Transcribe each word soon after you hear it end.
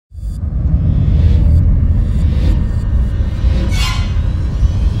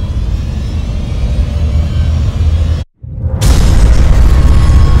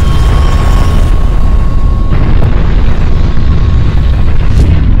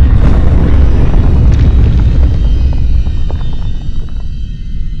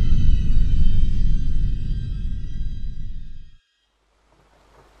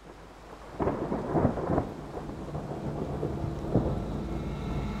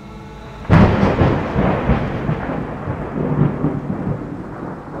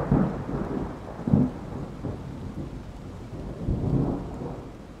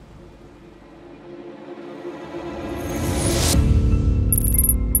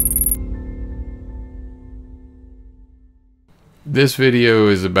This video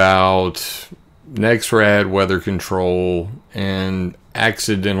is about NEXRAD weather control and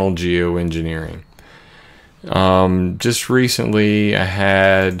accidental geoengineering. Just recently I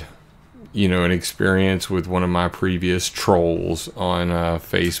had, an experience with one of my previous trolls on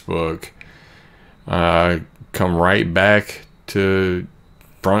Facebook come right back to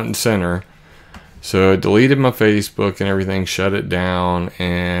front and center. So I deleted my Facebook and everything, shut it down,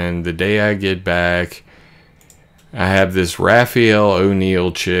 and the day I get back, I have this Raphael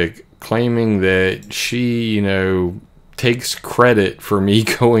O'Neil chick claiming that she, takes credit for me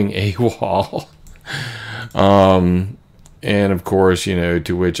going AWOL. And of course,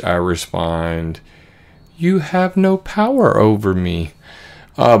 to which I respond, "You have no power over me."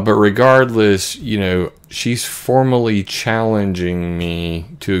 But regardless, she's formally challenging me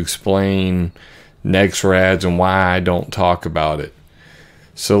to explain NEXRADs and why I don't talk about it.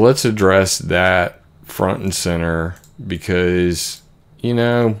 So let's address that front and center, because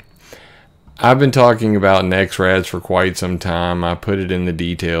I've been talking about NEXRADs for quite some time. I put it in the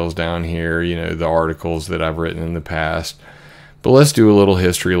details down here, the articles that I've written in the past. But let's do a little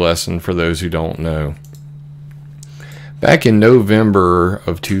history lesson for those who don't know. Back in November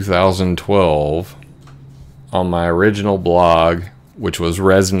of 2012, on my original blog, which was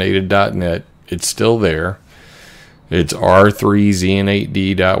resonated.net, it's still there. It's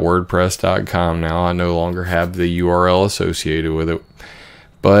r3zn8d.wordpress.com now. I no longer have the URL associated with it.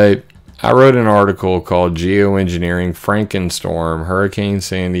 But I wrote an article called Geoengineering Frankenstorm, Hurricane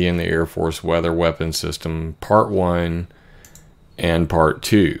Sandy and the Air Force Weather Weapon System, Part 1 and Part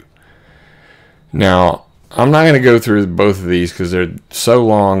 2. Now, I'm not going to go through both of these because they're so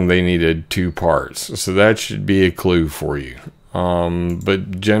long they needed 2 parts. So that should be a clue for you.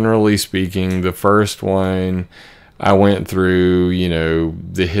 But generally speaking, the first one, I went through,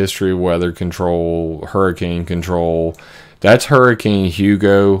 the history of weather control, hurricane control. That's Hurricane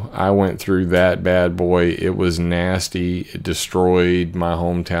Hugo. I went through that bad boy. It was nasty. It destroyed my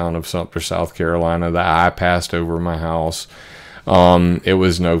hometown of Sumter, South Carolina. The eye passed over my house. It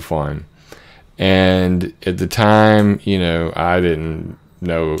was no fun. And at the time, I didn't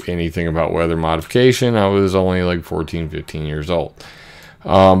know anything about weather modification. I was only like 14, 15 years old.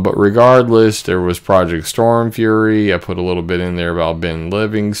 But regardless, there was Project Storm Fury. I put a little bit in there about Ben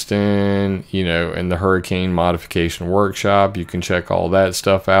Livingston, and the Hurricane Modification Workshop. You can check all that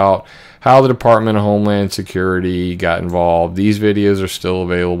stuff out. How the Department of Homeland Security got involved. These videos are still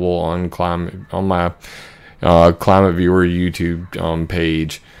available on my ClimateViewer YouTube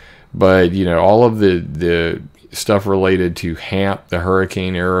page. But, all of the stuff related to HAMP, the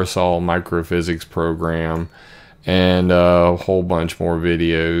Hurricane Aerosol Microphysics Program, and a whole bunch more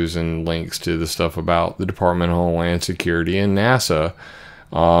videos and links to the stuff about the Department of Homeland Security and NASA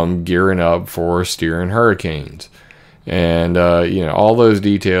gearing up for steering hurricanes. And, all those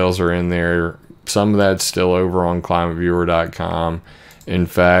details are in there. Some of that's still over on ClimateViewer.com. In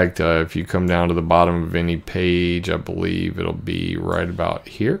fact, if you come down to the bottom of any page, I believe it'll be right about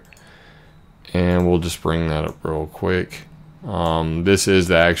here. And we'll just bring that up real quick. This is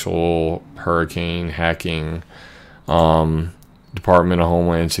the actual hurricane hacking. Department of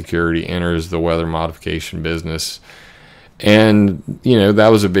Homeland Security enters the weather modification business. And, that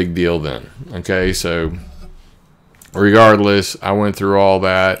was a big deal then. Okay, so regardless, I went through all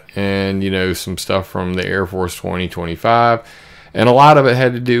that and, some stuff from the Air Force 2025. And a lot of it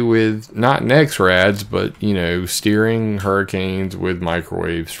had to do with not NEXRADs, but, steering hurricanes with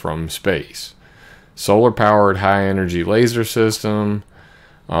microwaves from space. Solar-powered high-energy laser system,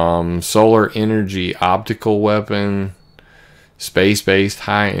 solar energy optical weapon, space-based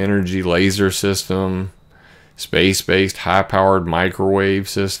high-energy laser system, space-based high-powered microwave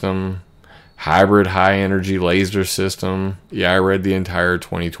system, hybrid high-energy laser system. Yeah, I read the entire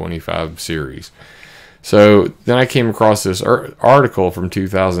 2025 series. So then I came across this article from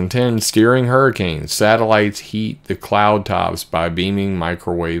 2010, Steering Hurricanes. Satellites heat the cloud tops by beaming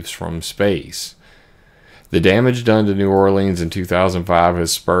microwaves from space. The damage done to New Orleans in 2005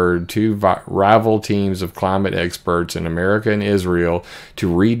 has spurred 2 rival teams of climate experts in America and Israel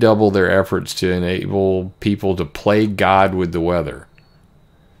to redouble their efforts to enable people to play God with the weather.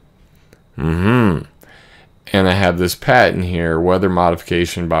 And I have this patent here, weather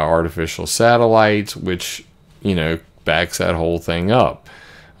modification by artificial satellites, which, backs that whole thing up.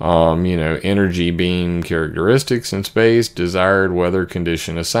 Energy beam characteristics in space, desired weather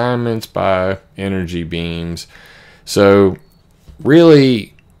condition assignments by energy beams. So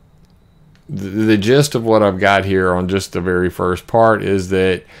really, the gist of what I've got here on just the very first part is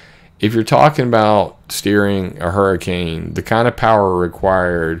that if you're talking about steering a hurricane, the kind of power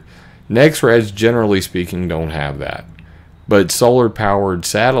required, NEXRADs, generally speaking, don't have that. but solar-powered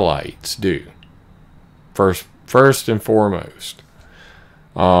satellites do. First and foremost.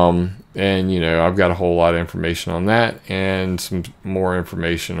 And, you know, I've got a whole lot of information on that and some more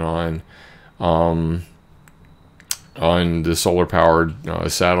information on the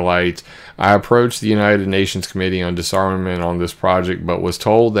solar-powered satellites. I approached the United Nations Committee on Disarmament on this project, but was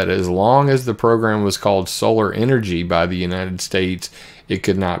told that as long as the program was called solar energy by the United States, it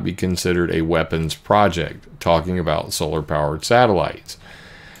could not be considered a weapons project, talking about solar-powered satellites.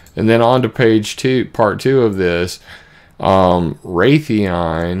 And then on to part two of this.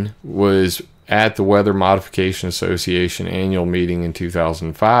 Raytheon was at the Weather Modification Association annual meeting in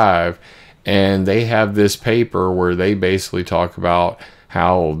 2005, and they have this paper where they basically talk about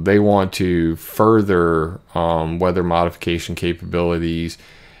how they want to further weather modification capabilities,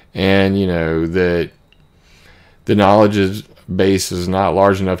 and you know that the knowledge base is not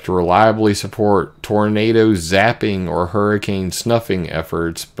large enough to reliably support tornado zapping or hurricane snuffing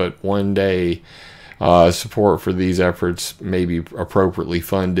efforts, but one day support for these efforts may be appropriately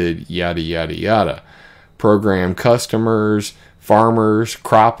funded, yada yada yada. Program customers, farmers,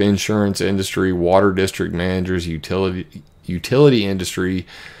 crop insurance industry, water district managers, utility industry,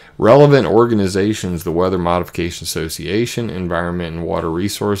 relevant organizations, the Weather Modification Association, Environment and Water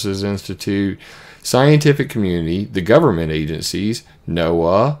Resources Institute, scientific community, the government agencies,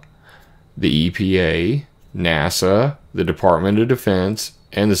 NOAA, the EPA, NASA, the Department of Defense,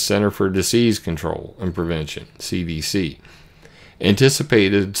 and the Center for Disease Control and Prevention, CDC.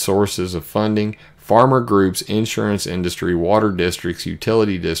 Anticipated sources of funding: farmer groups, insurance industry, water districts,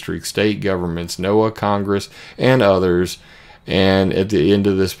 utility districts, state governments, NOAA, Congress, and others. And at the end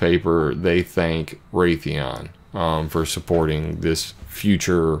of this paper, they thank Raytheon for supporting this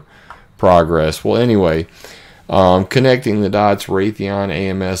future progress. Well, anyway, connecting the dots: Raytheon,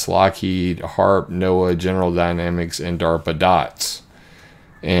 AMS, Lockheed, HARP, NOAA, General Dynamics, and DARPA dots.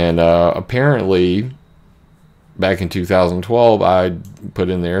 And apparently, back in 2012, I put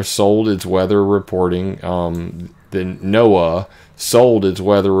in there, sold its weather reporting. The NOAA sold its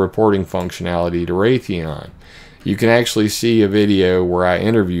weather reporting functionality to Raytheon. You can actually see a video where I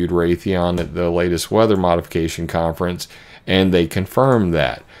interviewed Raytheon at the latest weather modification conference, and they confirmed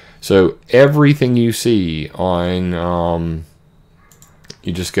that. So everything you see on,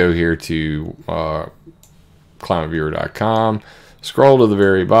 you just go here to ClimateViewer.com, scroll to the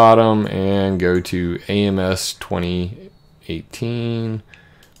very bottom, and go to AMS 2018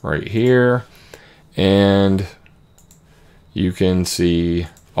 right here, and you can see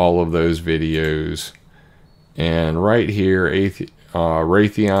all of those videos. And right here,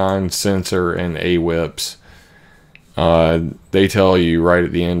 Raytheon, Sensor, and AWIPS, they tell you right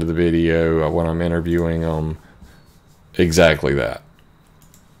at the end of the video when I'm interviewing them exactly that.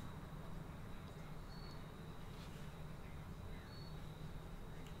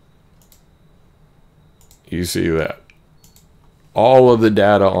 You see that. All of the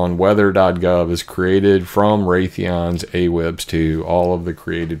data on weather.gov is created from Raytheon's AWIPS too. All of the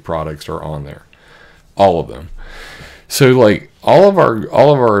created products are on there. All of them. So like all of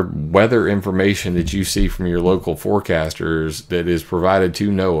our weather information that you see from your local forecasters that is provided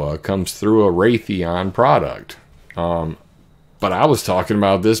to NOAA comes through a Raytheon product. But I was talking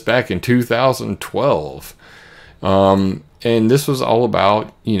about this back in 2012. And this was all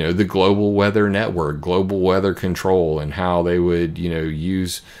about, you know, the global weather network, global weather control, and how they would, you know,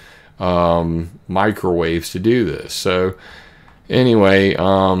 use microwaves to do this. So anyway,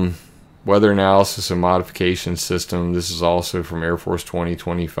 weather analysis and modification system. This is also from Air Force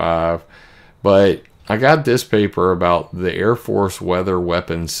 2025. But I got this paper about the Air Force weather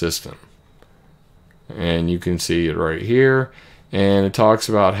weapons system. And you can see it right here. And it talks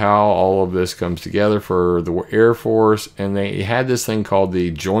about how all of this comes together for the Air Force. And they had this thing called the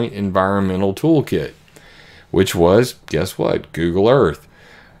Joint Environmental Toolkit, which was, guess what? Google Earth.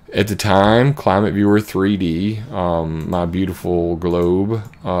 At the time, ClimateViewer 3D, my beautiful globe,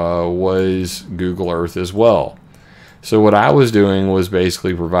 was Google Earth as well. So what I was doing was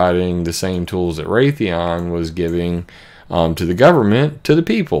basically providing the same tools that Raytheon was giving to the government, to the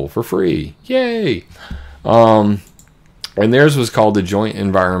people, for free. Yay! And theirs was called the Joint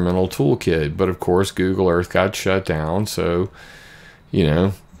Environmental Toolkit. But of course, Google Earth got shut down. So, you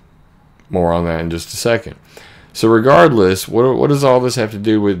know, more on that in just a second. So regardless, what does all this have to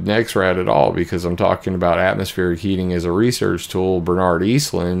do with NEXRAD at all? Because I'm talking about atmospheric heating as a research tool. Bernard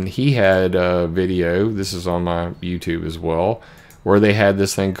Eastland, he had a video, this is on my YouTube as well, where they had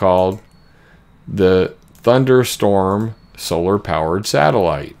this thing called the Thunderstorm Solar-Powered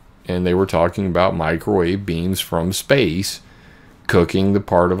Satellite. And they were talking about microwave beams from space cooking the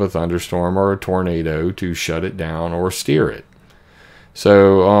part of a thunderstorm or a tornado to shut it down or steer it.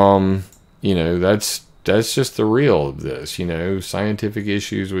 So, you know, that's just the real of this, you know, scientific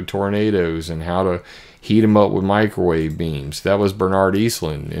issues with tornadoes and how to heat them up with microwave beams. That was Bernard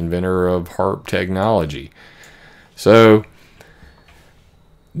Eastland, inventor of HARP technology. So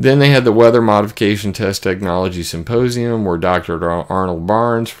then they had the Weather Modification Test Technology Symposium, where Dr. Arnold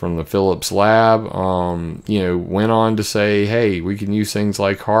Barnes from the Phillips Lab, you know, went on to say, hey, we can use things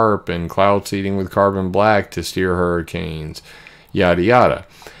like HARP and cloud seeding with carbon black to steer hurricanes, yada yada.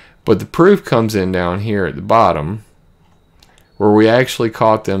 But the proof comes in down here at the bottom, where we actually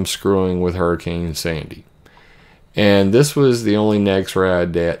caught them screwing with Hurricane Sandy. And this was the only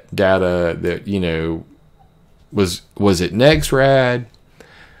NEXRAD data that, you know, was it NEXRAD,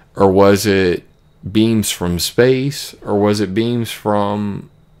 or was it beams from space, or was it beams from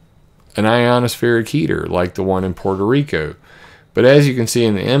an ionospheric heater like the one in Puerto Rico? But as you can see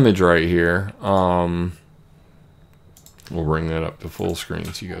in the image right here, we'll bring that up to full screen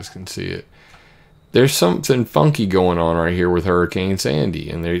so you guys can see it. There's something funky going on right here with Hurricane Sandy,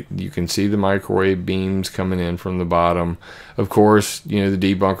 and there you can see the microwave beams coming in from the bottom. Of course, you know,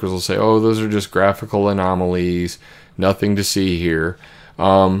 the debunkers will say, oh, those are just graphical anomalies, nothing to see here.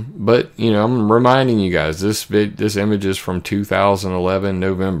 But you know, I'm reminding you guys, this image is from 2011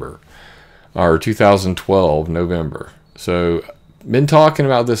 November, or 2012 November. So been talking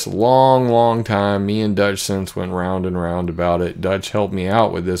about this a long time. Me and Dutch since went round and round about it. Dutch helped me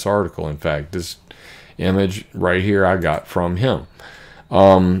out with this article. In fact, this image right here I got from him.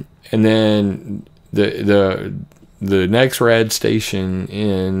 And then the NEXRAD station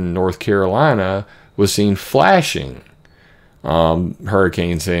in North Carolina was seen flashing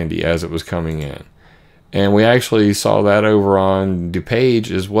Hurricane Sandy as it was coming in, and we actually saw that over on DuPage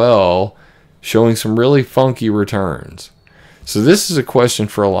as well, showing some really funky returns. So this is a question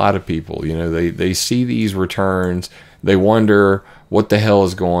for a lot of people. You know, they see these returns, they wonder what the hell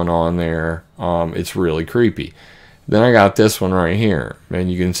is going on there. It's really creepy. Then I got this one right here,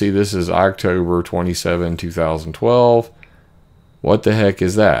 and you can see this is October 27, 2012. What the heck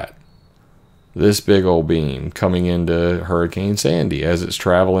is that? This big old beam coming into Hurricane Sandy as it's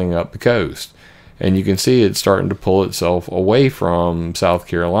traveling up the coast. And you can see it's starting to pull itself away from South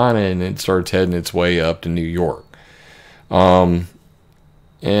Carolina, and it starts heading its way up to New York. And,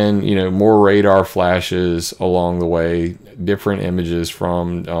 you know, more radar flashes along the way, different images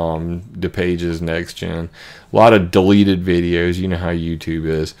from DuPage's NextGen. A lot of deleted videos, you know how YouTube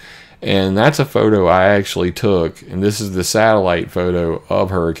is. And that's a photo I actually took, and this is the satellite photo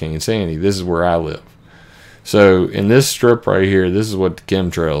of Hurricane Sandy. This is where I live. So in this strip right here, this is what the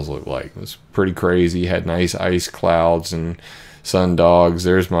chemtrails look like. It's pretty crazy. Had nice ice clouds and sun dogs.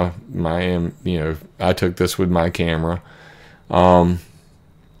 There's my you know, I took this with my camera. And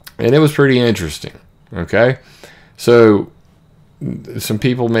it was pretty interesting. Okay. So some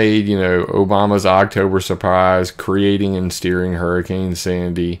people made, you know, Obama's October surprise creating and steering Hurricane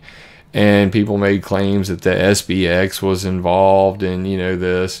Sandy. And people made claims that the SBX was involved in, you know,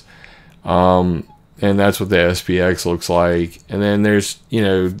 this. And that's what the SBX looks like. And then there's, you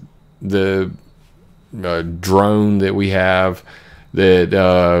know, the drone that we have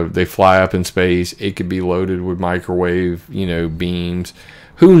that they fly up in space. It could be loaded with microwave, you know, beams.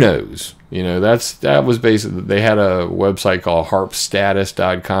 Who knows? You know, that was basically, they had a website called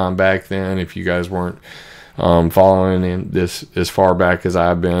harpstatus.com back then, if you guys weren't following in this as far back as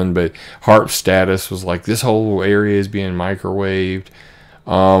I've been. But HARP status was like, this whole area is being microwaved.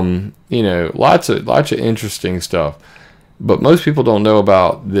 You know, lots of interesting stuff. But most people don't know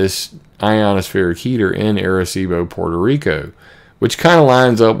about this ionospheric heater in Arecibo, Puerto Rico, which kind of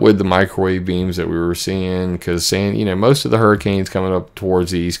lines up with the microwave beams that we were seeing, because, you know, most of the hurricanes coming up towards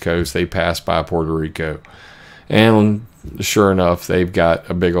the East Coast, they pass by Puerto Rico. And sure enough, they've got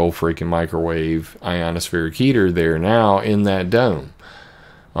a big old freaking microwave ionospheric heater there now in that dome.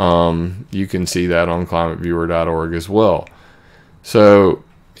 You can see that on ClimateViewer.org as well. So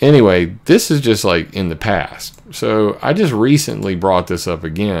anyway, this is just like in the past. So I just recently brought this up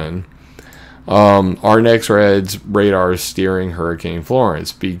again. Our NEXRAD's radar is steering Hurricane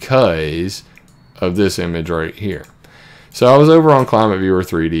Florence because of this image right here. So I was over on ClimateViewer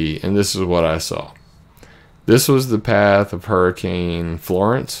 3D, and this is what I saw. This was the path of Hurricane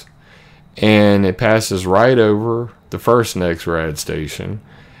Florence, and it passes right over the first NEXRAD station,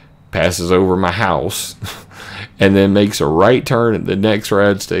 passes over my house, and then makes a right turn at the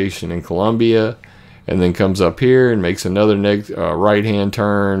NEXRAD station in Columbia, and then comes up here and makes another right-hand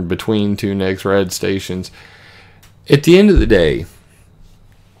turn between two NEXRAD stations. At the end of the day,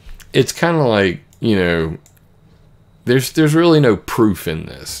 it's kind of like, you know, there's really no proof in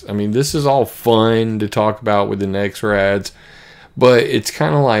this. I mean, this is all fun to talk about with the NEXRADs, but it's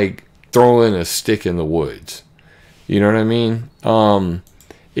kind of like throwing a stick in the woods. You know what I mean?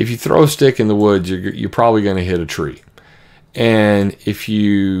 If you throw a stick in the woods, you're probably going to hit a tree. And if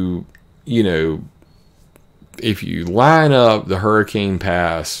you line up the hurricane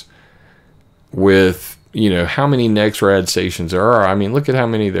pass with, how many NEXRAD stations there are, I mean, look at how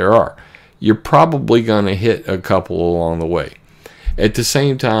many there are. You're probably going to hit a couple along the way. At the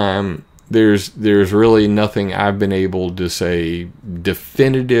same time, there's really nothing I've been able to say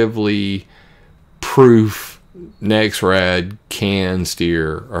definitively proof NEXRAD can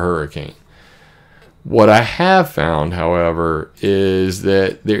steer a hurricane. What I have found, however, is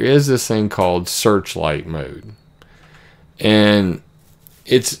that there is this thing called searchlight mode. And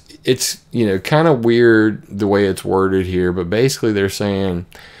it's kind of weird the way it's worded here, but basically they're saying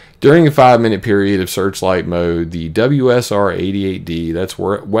during a 5-minute period of searchlight mode, the WSR-88D, that's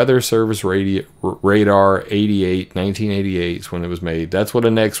Weather Service Radar 88, 1988 is when it was made. That's what a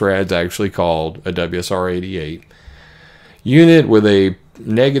NEXRAD's actually called, a WSR-88. Unit with a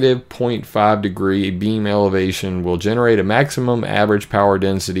negative 0.5 degree beam elevation will generate a maximum average power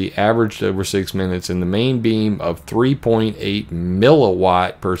density averaged over 6 minutes in the main beam of 3.8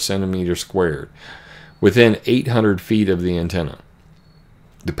 milliwatt per centimeter squared within 800 feet of the antenna.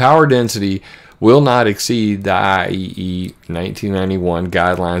 The power density will not exceed the IEE 1991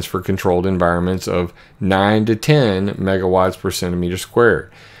 guidelines for controlled environments of 9 to 10 megawatts per centimeter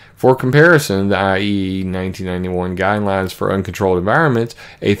squared. For comparison, the IEE 1991 guidelines for uncontrolled environments,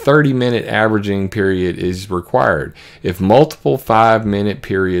 a 30-minute averaging period is required. If multiple 5-minute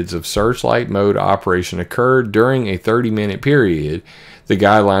periods of searchlight mode operation occurred during a 30-minute period, the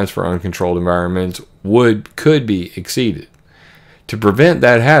guidelines for uncontrolled environments could be exceeded. To prevent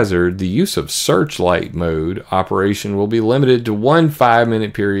that hazard, the use of searchlight mode operation will be limited to one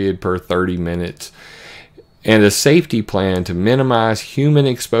 5-minute period per 30 minutes, and a safety plan to minimize human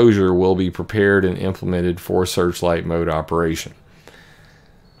exposure will be prepared and implemented for searchlight mode operation.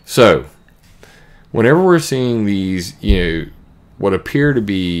 So, whenever we're seeing these, what appear to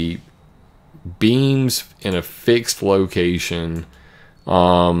be beams in a fixed location,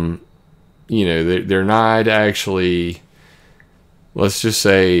 they're not actually, let's just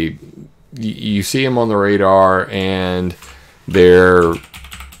say you see them on the radar and they're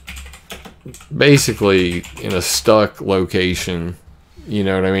basically in a stuck location. You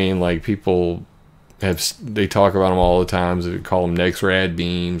know what I mean? Like people they talk about them all the time. They call them NEXRAD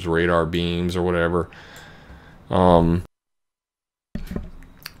beams, radar beams, or whatever.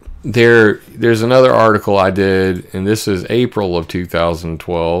 There's another article I did, and this is April of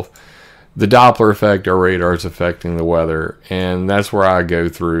 2012. The Doppler effect, our radars affecting the weather, and that's where I go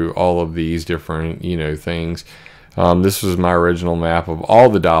through all of these different, things. This was my original map of all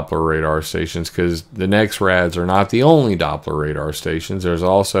the Doppler radar stations, because the NEXRADs are not the only Doppler radar stations. There's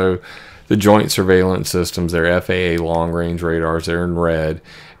also the Joint Surveillance Systems, they're FAA long-range radars, they're in red,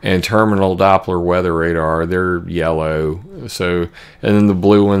 and Terminal Doppler Weather Radar, they're yellow. So, and then the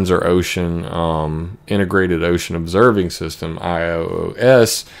blue ones are Ocean, Integrated Ocean Observing System,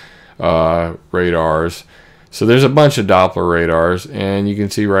 IOOS, radars. So there's a bunch of Doppler radars, and you can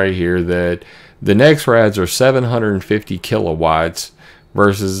see right here that the NEXRADs are 750 kilowatts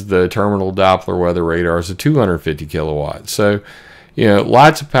versus the Terminal Doppler Weather Radars of 250 kilowatts. So,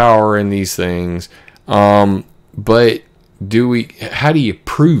 lots of power in these things. But how do you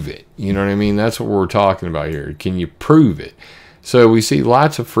prove it? You know what I mean? That's what we're talking about here. Can you prove it? So we see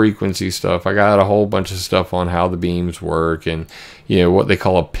lots of frequency stuff. I got a whole bunch of stuff on how the beams work and, what they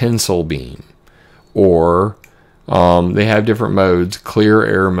call a pencil beam. Or they have different modes, clear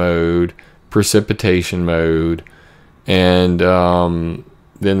air mode, precipitation mode, and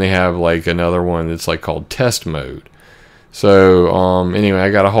then they have like another one that's like called test mode. So anyway, I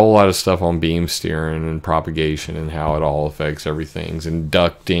got a whole lot of stuff on beam steering and propagation and how it all affects everything, and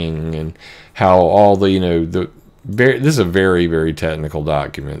ducting, and how all the this is a very, very technical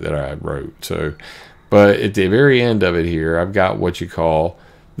document that I wrote. So, but at the very end of it here, I've got what you call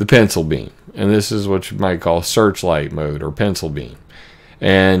the pencil beam, and this is what you might call searchlight mode or pencil beam.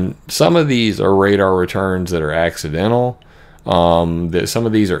 And some of these are radar returns that are accidental. Some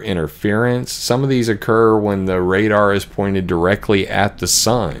of these are interference. Some of these occur when the radar is pointed directly at the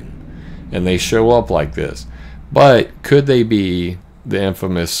sun, and they show up like this. But could they be the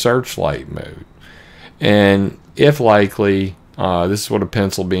infamous searchlight mode? And if likely, this is what a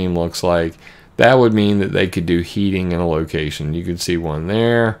pencil beam looks like. That would mean that they could do heating in a location. You can see one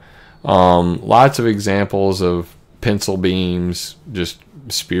there. Lots of examples of pencil beams, just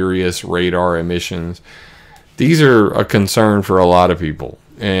spurious radar emissions. these are a concern for a lot of people.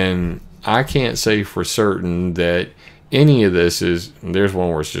 And I can't say for certain that any of this is, there's one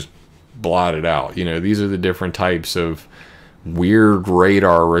where it's just blotted out. You know, these are the different types of weird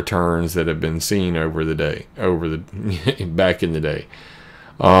radar returns that have been seen over the back in the day.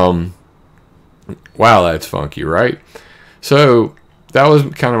 Wow, that's funky, right? So that was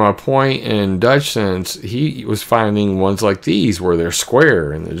kind of my point. In Dutch sense, he was finding ones like these where they're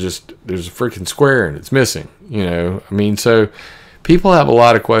square and there's a freaking square and it's missing. You know, I mean, so people have a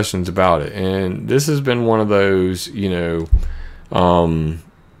lot of questions about it, and this has been one of those, you know,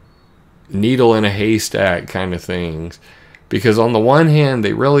 needle in a haystack kind of things, because on the one hand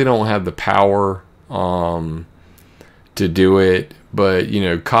they really don't have the power to do it, but you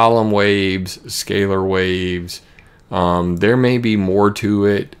know, column waves, scalar waves, there may be more to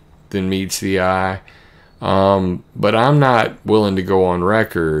it than meets the eye, but I'm not willing to go on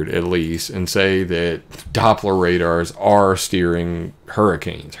record, at least, and say that Doppler radars are steering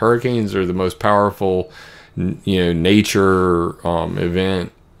hurricanes. Hurricanes are the most powerful, you know, nature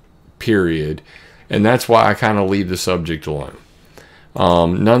event, period, and that's why I kind of leave the subject alone.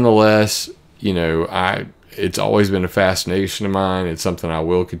 Nonetheless, you know, it's always been a fascination of mine. It's something I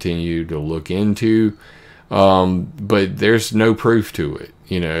will continue to look into, but there's no proof to it.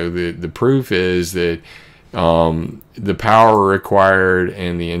 You know, the proof is that the power required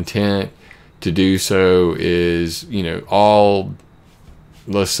and the intent to do so is, you know, all,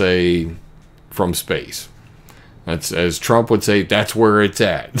 let's say, from space. That's, as Trump would say, that's where it's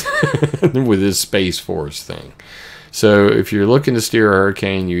at with this Space Force thing. So if you're looking to steer a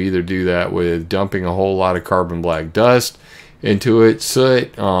hurricane, you either do that with dumping a whole lot of carbon black dust into it,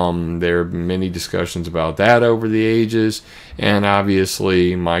 soot. There have been many discussions about that over the ages, and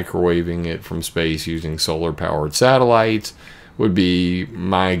obviously microwaving it from space using solar powered satellites would be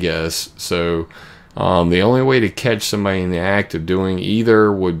my guess. So the only way to catch somebody in the act of doing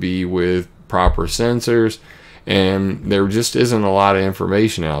either would be with proper sensors, and there just isn't a lot of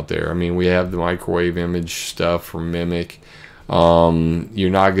information out there. I mean, we have the microwave image stuff from Mimic. You're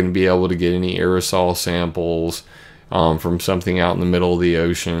not going to be able to get any aerosol samples from something out in the middle of the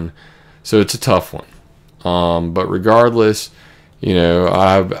ocean, so it's a tough one. But regardless, you know,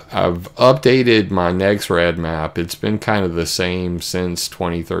 I've updated my NEXRAD map. It's been kind of the same since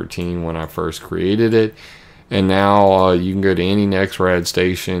 2013 when I first created it, and now you can go to any NEXRAD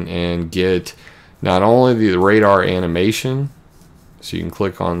station and get not only the radar animation, so you can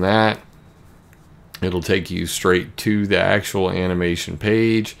click on that. It'll take you straight to the actual animation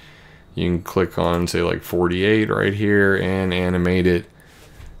page. You can click on, say, like 48 right here and animate it.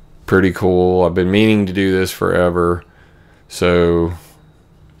 Pretty cool. I've been meaning to do this forever. So,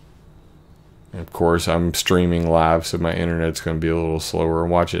 of course, I'm streaming live, so my internet's going to be a little slower.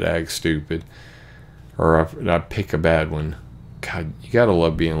 Watch it act stupid. Or I pick a bad one. God, you got to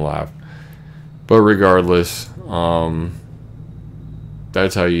love being live. But regardless,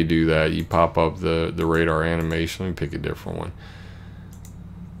 that's how you do that. You pop up the radar animation. Let me pick a different one.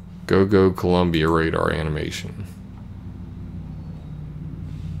 Go Columbia radar animation.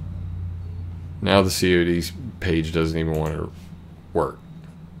 Now the COD page doesn't even want to work.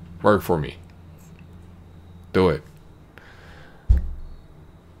 Work for me. Do it.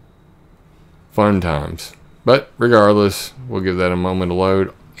 Fun times. But regardless, we'll give that a moment to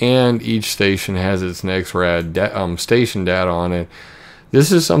load. And each station has its NEXRAD station data on it.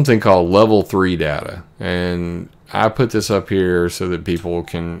 This is something called level 3 data, and I put this up here so that people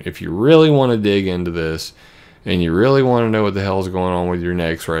can, if you really want to dig into this and you really want to know what the hell is going on with your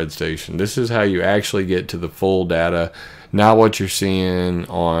NEXRAD station, this is how you actually get to the full data, not what you're seeing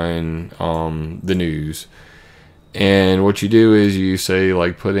on the news. And what you do is you say,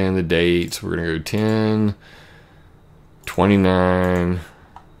 like, put in the dates. We're going to go 10/29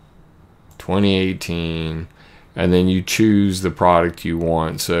 2018, and then you choose the product you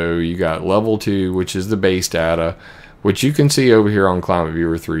want. So you got level 2, which is the base data, which you can see over here on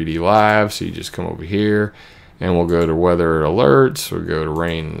ClimateViewer 3D Live. So you just come over here and we'll go to weather alerts, we'll go to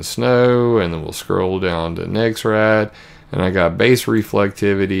rain and snow, and then we'll scroll down to NEXRAD, and I got base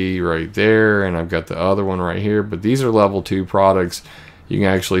reflectivity right there, and I've got the other one right here. But these are level 2 products. You can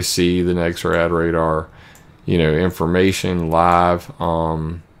actually see the NEXRAD radar, you know, information live.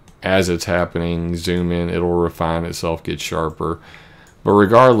 As it's happening, zoom in, it'll refine itself, get sharper. But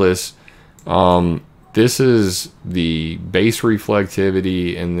regardless, this is the base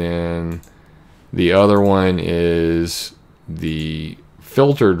reflectivity, and then the other one is the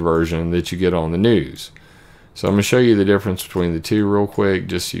filtered version that you get on the news. So I'm going to show you the difference between the two real quick,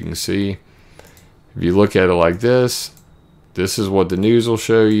 just so you can see. If you look at it like this, this is what the news will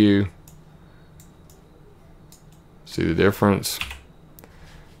show you. See the difference?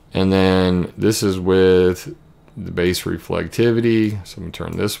 And then this is with the base reflectivity. So I'm going to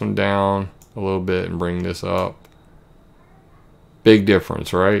turn this one down a little bit and bring this up. Big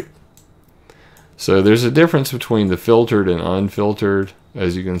difference, right? So there's a difference between the filtered and unfiltered.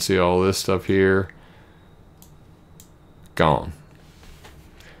 As you can see, all this stuff here, gone.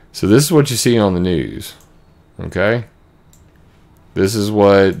 So this is what you see on the news, okay? This is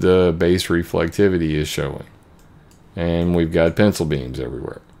what the base reflectivity is showing. And we've got pencil beams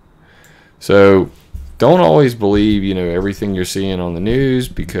everywhere. So don't always believe, you know, everything you're seeing on the news,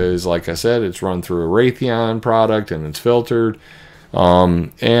 because like I said, it's run through a Raytheon product and it's filtered.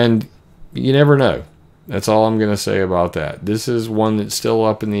 And you never know. That's all I'm going to say about that. This is one that's still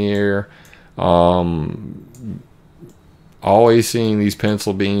up in the air. Always seeing these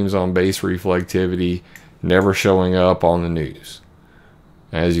pencil beams on base reflectivity, never showing up on the news,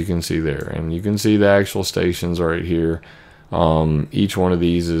 as you can see there. And you can see the actual stations right here. Each one of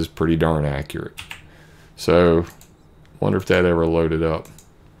these is pretty darn accurate. So wonder if that ever loaded up.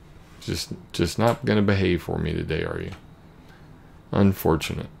 Just not going to behave for me today, are you?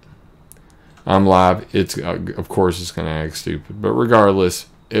 Unfortunate. I'm live. It's of course it's going to act stupid, but regardless,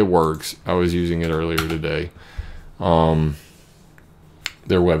 it works. I was using it earlier today. Their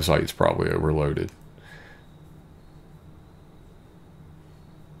website's probably overloaded.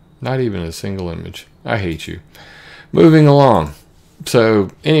 Not even a single image. I hate you. Moving along. So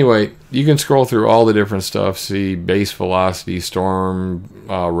anyway, you can scroll through all the different stuff, see base velocity, storm,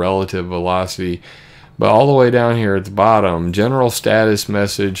 relative velocity, but all the way down here at the bottom, general status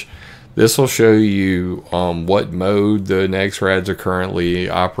message. This will show you what mode the NEXRADs are currently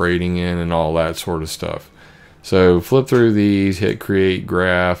operating in and all that sort of stuff. So flip through these, hit create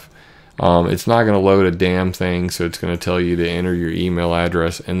graph. It's not going to load a damn thing, so it's going to tell you to enter your email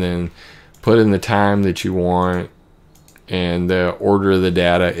address and then put in the time that you want and the order of the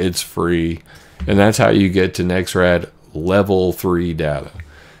data. It's free, and that's how you get to NEXRAD level 3 data.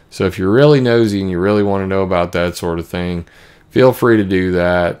 So if you're really nosy and you really want to know about that sort of thing, feel free to do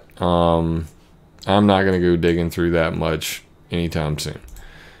that. I'm not going to go digging through that much anytime soon.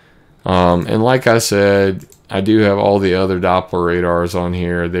 And like I said, I do have all the other Doppler radars on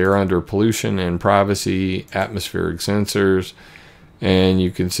here. They're under pollution and privacy, atmospheric sensors, and you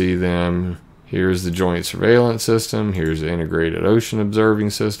can see them. Here's the joint surveillance system. Here's the integrated ocean observing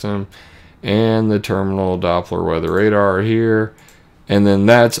system, and the terminal Doppler weather radar here. And then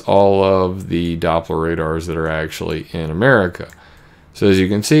that's all of the Doppler radars that are actually in America. So as you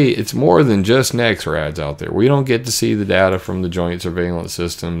can see, it's more than just NEXRADs out there. We don't get to see the data from the joint surveillance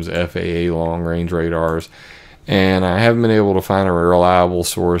systems, FAA long-range radars, and I haven't been able to find a reliable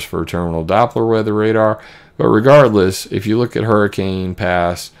source for terminal Doppler weather radar. But regardless, if you look at hurricane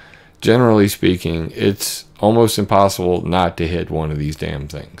paths, generally speaking, it's almost impossible not to hit one of these damn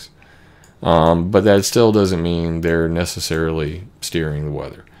things. But that still doesn't mean they're necessarily steering the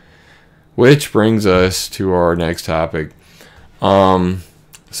weather. Which brings us to our next topic.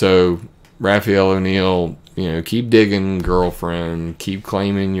 So Raphael O'Neal, you know, keep digging, girlfriend, keep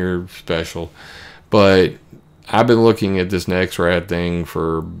claiming you're special. But I've been looking at this NEXRAD thing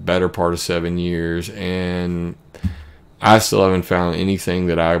for better part of 7 years, and I still haven't found anything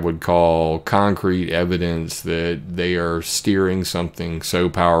that I would call concrete evidence that they are steering something so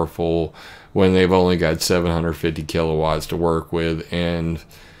powerful when they've only got 750 kilowatts to work with, and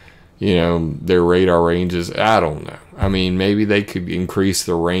you know, their radar ranges, I don't know. I mean, maybe they could increase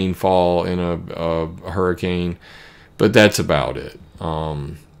the rainfall in a hurricane, but that's about it.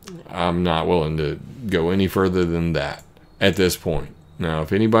 I'm not willing to go any further than that at this point. Now,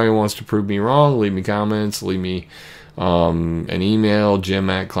 if anybody wants to prove me wrong, leave me comments, leave me an email,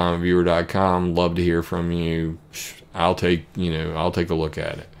 jim@climateviewer.com. Love to hear from you. I'll take a look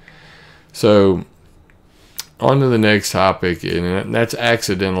at it. So on to the next topic, and that's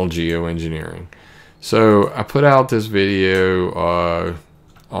accidental geoengineering. So I put out this video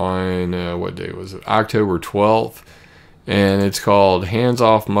on, what day was it? October 12th. And it's called Hands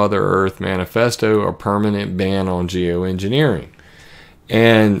Off Mother Earth Manifesto, a Permanent Ban on Geoengineering.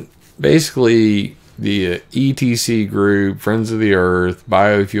 And basically the ETC group, Friends of the Earth,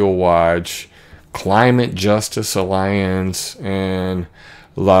 Biofuel Watch, Climate Justice Alliance, and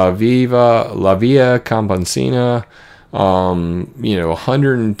La Via Campesina,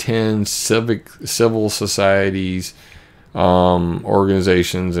 110 civil societies,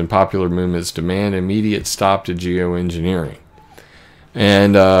 organizations and popular movements demand immediate stop to geoengineering.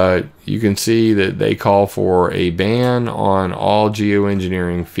 And you can see that they call for a ban on all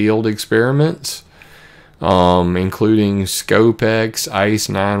geoengineering field experiments, including SCOPEX, ICE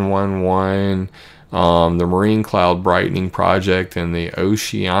 911, the Marine Cloud Brightening Project, and the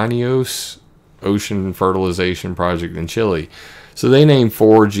Oceanios Ocean Fertilization Project in Chile. So they named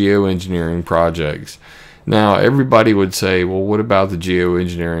 4 geoengineering projects. Now, everybody would say, well, what about the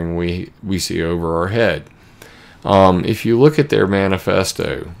geoengineering we see over our head? If you look at their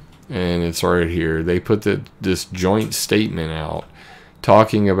manifesto, and it's right here, they put this joint statement out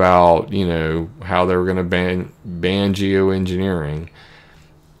talking about, you know, how they were going to ban geoengineering.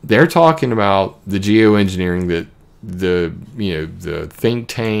 They're talking about the geoengineering that the think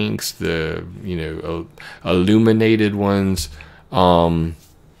tanks, the illuminated ones, that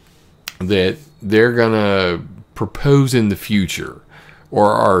they're going to propose in the future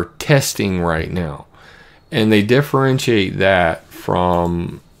or are testing right now. And they differentiate that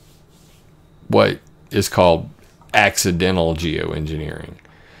from what is called accidental geoengineering.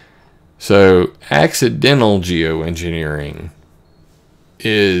 So accidental geoengineering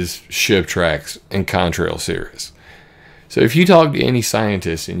is ship tracks and contrail cirrus. So if you talk to any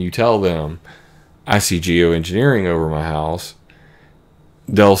scientist and you tell them, I see geoengineering over my house,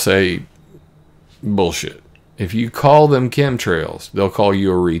 they'll say, bullshit. If you call them chemtrails, they'll call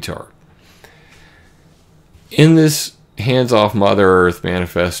you a retard. In this Hands Off Mother Earth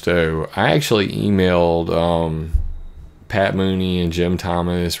manifesto, I actually emailed Pat Mooney and Jim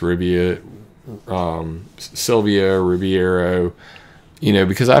Thomas, Sylvia Ribeiro,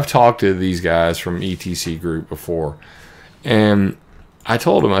 because I've talked to these guys from ETC Group before. And I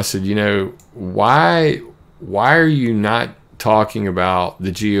told them, I said, why are you not talking about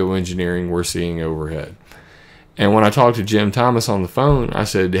the geoengineering we're seeing overhead? And when I talked to Jim Thomas on the phone, I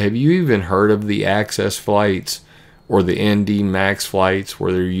said, have you even heard of the Access flights or the ND Max flights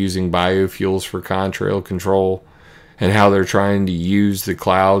where they're using biofuels for contrail control and how they're trying to use the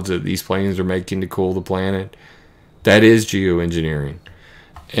clouds that these planes are making to cool the planet? That is geoengineering.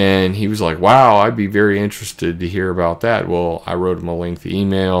 And he was like, wow, I'd be very interested to hear about that. Well, I wrote him a lengthy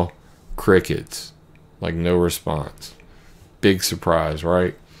email. Crickets. Like, no response. Big surprise,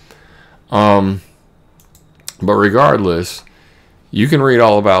 right? But regardless, you can read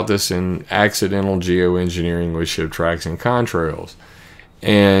all about this in Accidental Geoengineering with Ship Tracks and Contrails.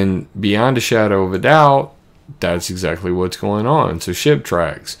 And beyond a shadow of a doubt, that's exactly what's going on. So ship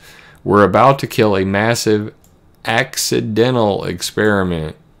tracks. We're about to kill a massive accidental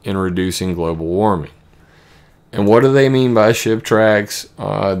experiment in reducing global warming. And what do they mean by ship tracks?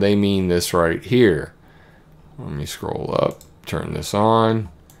 They mean this right here. Let me scroll up, turn this on,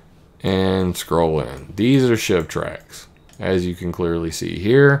 and scroll in. These are ship tracks. As you can clearly see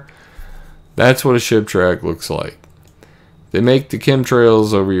here, that's what a ship track looks like. They make the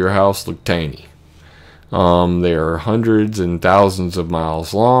chemtrails over your house look tiny. They are hundreds and thousands of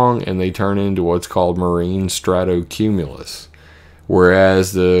miles long, and they turn into what's called marine stratocumulus.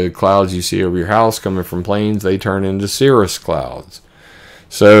 Whereas the clouds you see over your house coming from planes, they turn into cirrus clouds.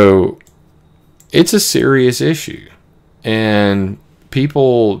 So it's a serious issue. And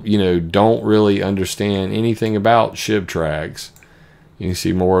people, don't really understand anything about ship tracks. You can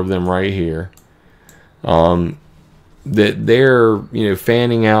see more of them right here. That they're,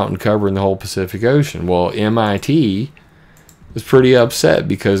 fanning out and covering the whole Pacific Ocean. Well, MIT was pretty upset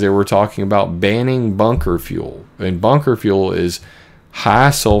because they were talking about banning bunker fuel. And bunker fuel is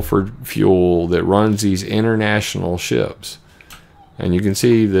high sulfur fuel that runs these international ships. And you can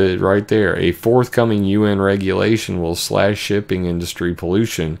see that right there, a forthcoming UN regulation will slash shipping industry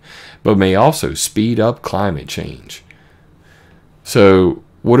pollution, but may also speed up climate change. So,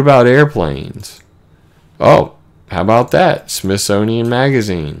 what about airplanes? Oh, how about that? Smithsonian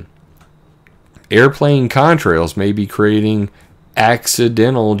Magazine. Airplane contrails may be creating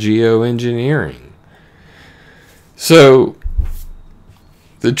accidental geoengineering. So,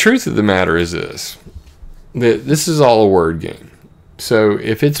 the truth of the matter is this: that this is all a word game. So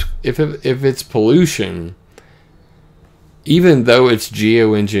if it's pollution, even though it's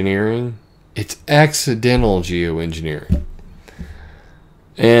geoengineering, it's accidental geoengineering.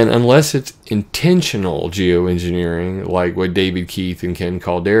 And unless it's intentional geoengineering, like what David Keith and Ken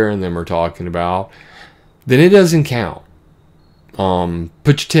Caldera and them are talking about, then it doesn't count. Put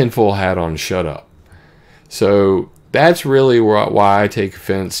your tinfoil hat on and shut up. So that's really why I take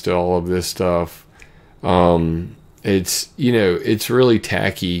offense to all of this stuff. It's really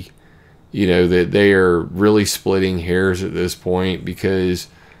tacky, that they are really splitting hairs at this point, because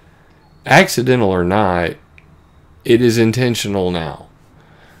accidental or not, it is intentional now.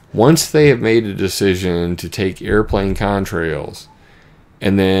 Once they have made a decision to take airplane contrails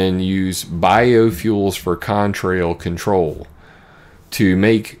and then use biofuels for contrail control to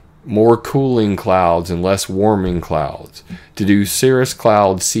make more cooling clouds and less warming clouds, to do cirrus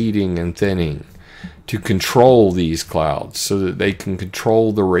cloud seeding and thinning, to control these clouds so that they can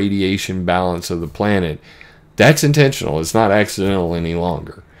control the radiation balance of the planet. That's intentional. It's not accidental any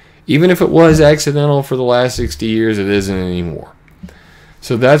longer. Even if it was accidental for the last 60 years, it isn't anymore.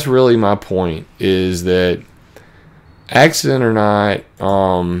 So that's really my point, is that accident or not,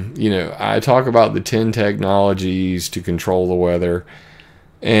 I talk about the 10 technologies to control the weather,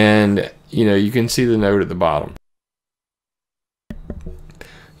 and, you can see the note at the bottom.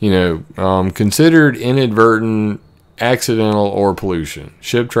 Considered inadvertent, accidental, or pollution.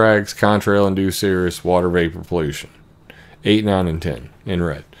 Ship tracks, contrail-induced cirrus, water vapor pollution. 8, 9, and 10 in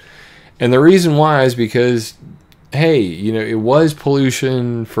red. And the reason why is because, hey, it was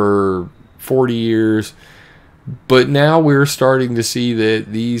pollution for 40 years, but now we're starting to see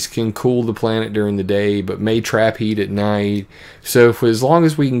that these can cool the planet during the day, but may trap heat at night. So as long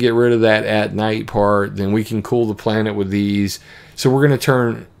as we can get rid of that at night part, then we can cool the planet with these. So we're going to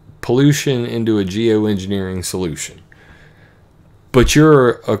turn pollution into a geoengineering solution. But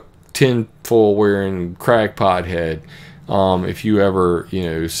you're a tinfoil wearing crackpot head if you ever,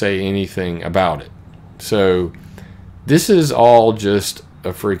 say anything about it. So this is all just a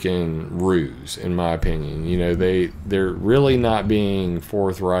freaking ruse, in my opinion. They're really not being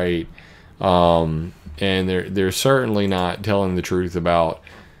forthright, and they're certainly not telling the truth about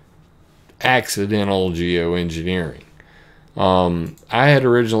accidental geoengineering. I had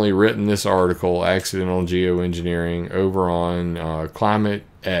originally written this article, Accidental Geoengineering, over on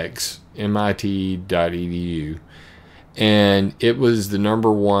ClimateX, MIT.edu, and it was the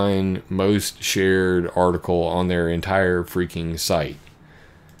 #1 most shared article on their entire freaking site.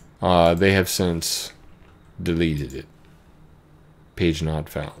 They have since deleted it. Page not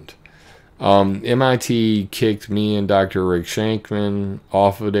found. MIT kicked me and Dr. Rick Shankman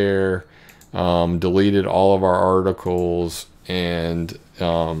off of there, deleted all of our articles, and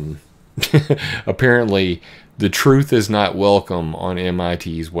apparently the truth is not welcome on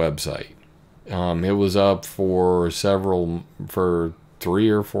MIT's website. It was up for 3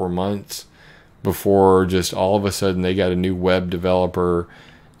 or 4 months before just all of a sudden they got a new web developer,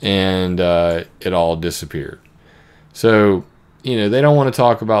 and it all disappeared. So, they don't want to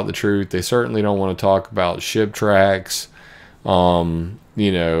talk about the truth. They certainly don't want to talk about ship tracks, and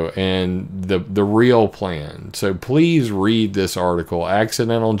the real plan. So please read this article,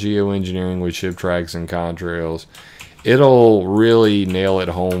 Accidental Geoengineering with Ship Tracks and Contrails. It'll really nail it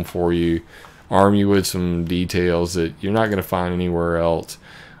home for you, arm you with some details that you're not going to find anywhere else,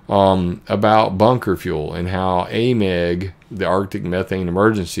 about bunker fuel, and how AMEG, the Arctic Methane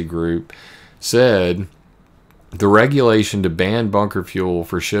Emergency Group, said the regulation to ban bunker fuel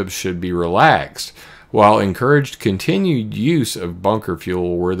for ships should be relaxed, while encouraged continued use of bunker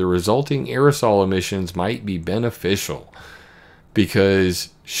fuel where the resulting aerosol emissions might be beneficial, because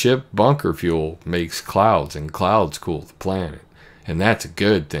ship bunker fuel makes clouds, and clouds cool the planet, and that's a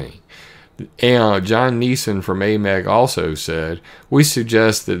good thing. And John Neeson from AMEG also said, we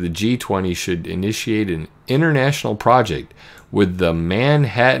suggest that the G20 should initiate an international project with the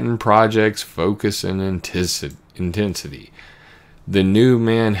Manhattan Project's focus and intensity. The new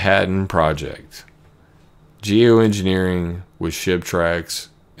Manhattan Project. Geoengineering with ship tracks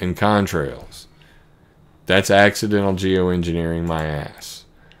and contrails. That's accidental geoengineering, my ass.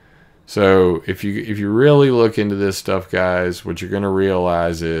 So if you really look into this stuff, guys, what you're going to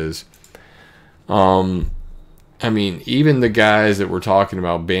realize is, even the guys that were talking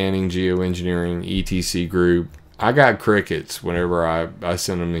about banning geoengineering, ETC group, I got crickets whenever I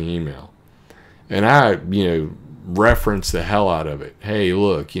sent them an email. And I, reference the hell out of it. Hey,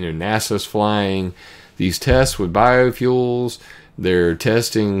 look, NASA's flying these tests with biofuels. They're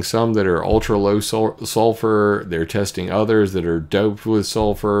testing some that are ultra low sulfur. They're testing others that are doped with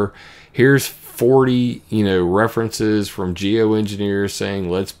sulfur. Here's 40, references from geoengineers saying,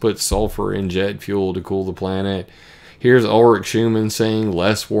 let's put sulfur in jet fuel to cool the planet. Here's Ulrich Schumann saying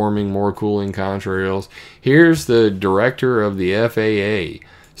less warming, more cooling contrails. Here's the director of the FAA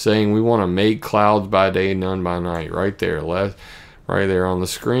saying we want to make clouds by day, none by night. Right there, right there on the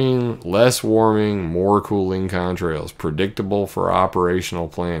screen. Less warming, more cooling contrails, predictable for operational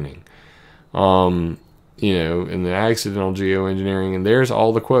planning. In the accidental geoengineering, and there's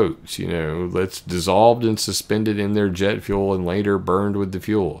all the quotes, that's dissolved and suspended in their jet fuel and later burned with the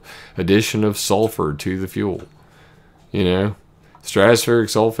fuel. Addition of sulfur to the fuel. Stratospheric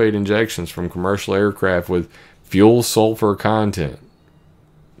sulfate injections from commercial aircraft with fuel sulfur content.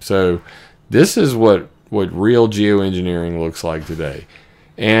 So this is what real geoengineering looks like today.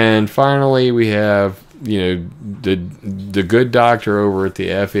 And finally, we have, the good doctor over at the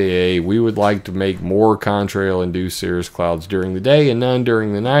FAA. We would like to make more contrail-induced cirrus clouds during the day and none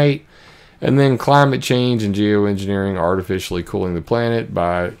during the night. And then climate change and geoengineering, artificially cooling the planet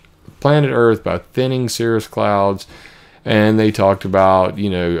Earth by thinning cirrus clouds. And they talked about,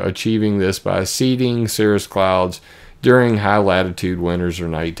 achieving this by seeding cirrus clouds during high latitude winters or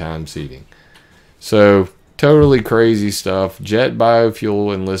nighttime seeding. So totally crazy stuff. Jet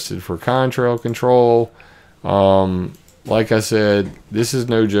biofuel enlisted for contrail control. Like I said, this is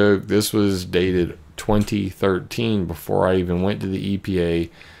no joke. This was dated 2013 before I even went to the EPA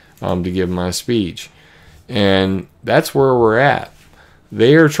to give my speech. And that's where we're at.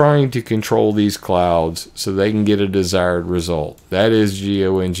 They are trying to control these clouds so they can get a desired result. That is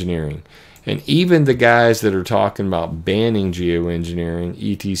geoengineering. And even the guys that are talking about banning geoengineering,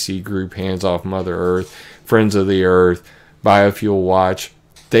 ETC Group, Hands Off Mother Earth, Friends of the Earth, Biofuel Watch,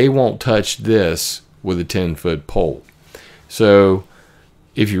 they won't touch this with a 10-foot pole. So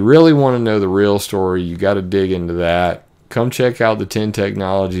if you really want to know the real story, you got to dig into that. Come check out the 10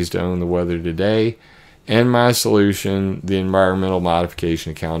 technologies to own the weather today and my solution, the Environmental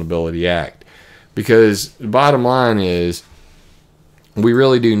Modification Accountability Act. Because the bottom line is, we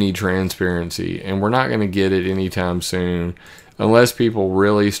really do need transparency, and we're not going to get it anytime soon unless people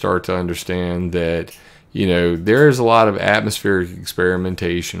really start to understand that, there's a lot of atmospheric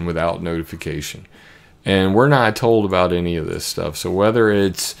experimentation without notification. And we're not told about any of this stuff. So whether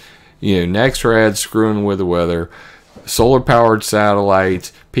it's, NEXRAD screwing with the weather, solar-powered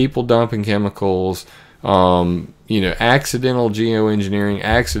satellites, people dumping chemicals, accidental geoengineering,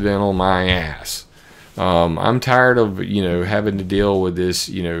 accidental my ass. I'm tired of, having to deal with this,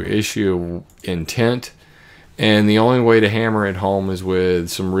 issue of intent. And the only way to hammer it home is with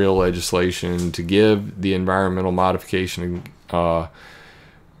some real legislation to give the Environmental Modification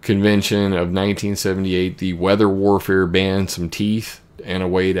Convention of 1978, the weather warfare ban, some teeth and a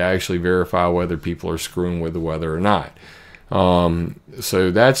way to actually verify whether people are screwing with the weather or not. So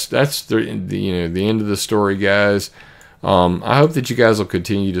that's the end of the story, guys. I hope that you guys will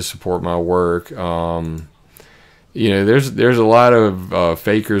continue to support my work. There's a lot of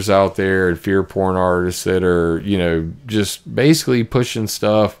fakers out there and fear porn artists that are, just basically pushing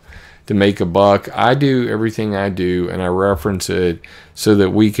stuff to make a buck. I do everything I do, and I reference it so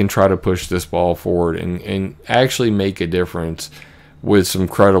that we can try to push this ball forward and actually make a difference with some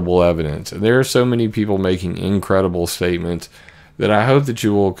credible evidence. And there are so many people making incredible statements that I hope that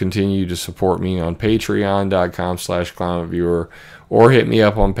you will continue to support me on patreon.com/climateviewer, or hit me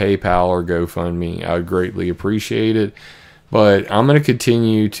up on PayPal or GoFundMe. I would greatly appreciate it. But I'm going to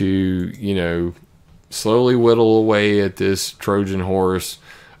continue to, slowly whittle away at this Trojan horse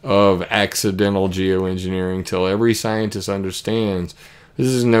of accidental geoengineering till every scientist understands this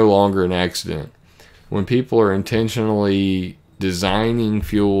is no longer an accident. When people are intentionally designing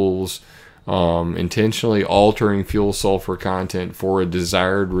fuels, intentionally altering fuel sulfur content for a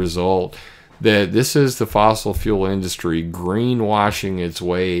desired result, that this is the fossil fuel industry greenwashing its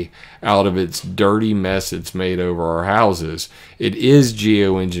way out of its dirty mess it's made over our houses. It is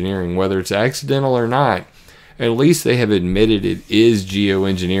geoengineering, whether it's accidental or not. At least they have admitted it is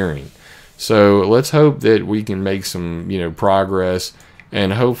geoengineering. So let's hope that we can make some, progress,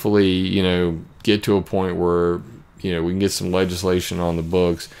 and hopefully, get to a point where, we can get some legislation on the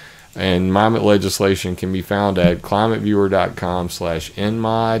books. And my legislation can be found at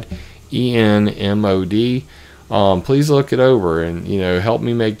climateviewer.com/nmod, ENMOD. Please look it over and, help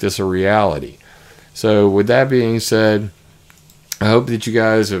me make this a reality. So with that being said, I hope that you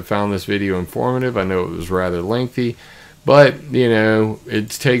guys have found this video informative. I know it was rather lengthy, but, it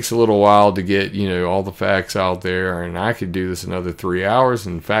takes a little while to get, all the facts out there, and I could do this another 3 hours.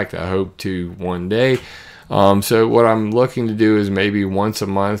 In fact, I hope to one day. So what I'm looking to do is maybe once a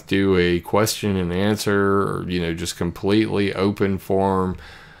month do a question and answer, or, just completely open format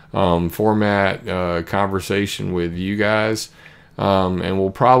conversation with you guys. And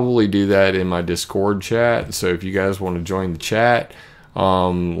we'll probably do that in my Discord chat. So if you guys want to join the chat,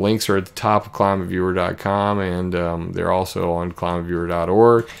 links are at the top of climateviewer.com, and they're also on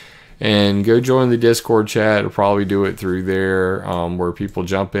climateviewer.org. And go join the Discord chat. I'll probably do it through there, where people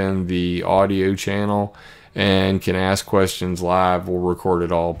jump in the audio channel and can ask questions live. We'll record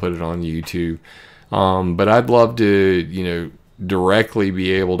it all, put it on YouTube. But I'd love to, directly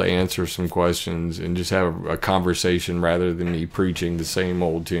be able to answer some questions and just have a conversation rather than me preaching the same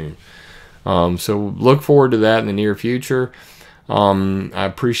old tune. So look forward to that in the near future. I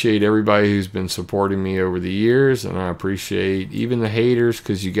appreciate everybody who's been supporting me over the years, and I appreciate even the haters,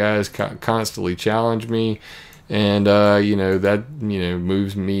 because you guys constantly challenge me, and that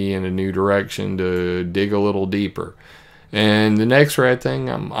moves me in a new direction to dig a little deeper. And the NEXRAD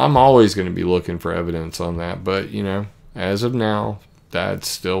thing, I'm always going to be looking for evidence on that, but as of now, that's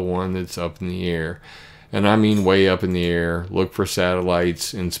still one that's up in the air. And I mean way up in the air. Look for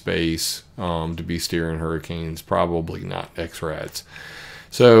satellites in space to be steering hurricanes. Probably not NEXRADs.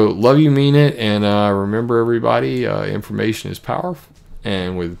 So love you, mean it. And remember, everybody, information is powerful.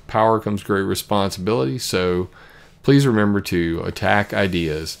 And with power comes great responsibility. So please remember to attack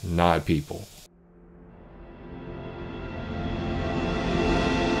ideas, not people.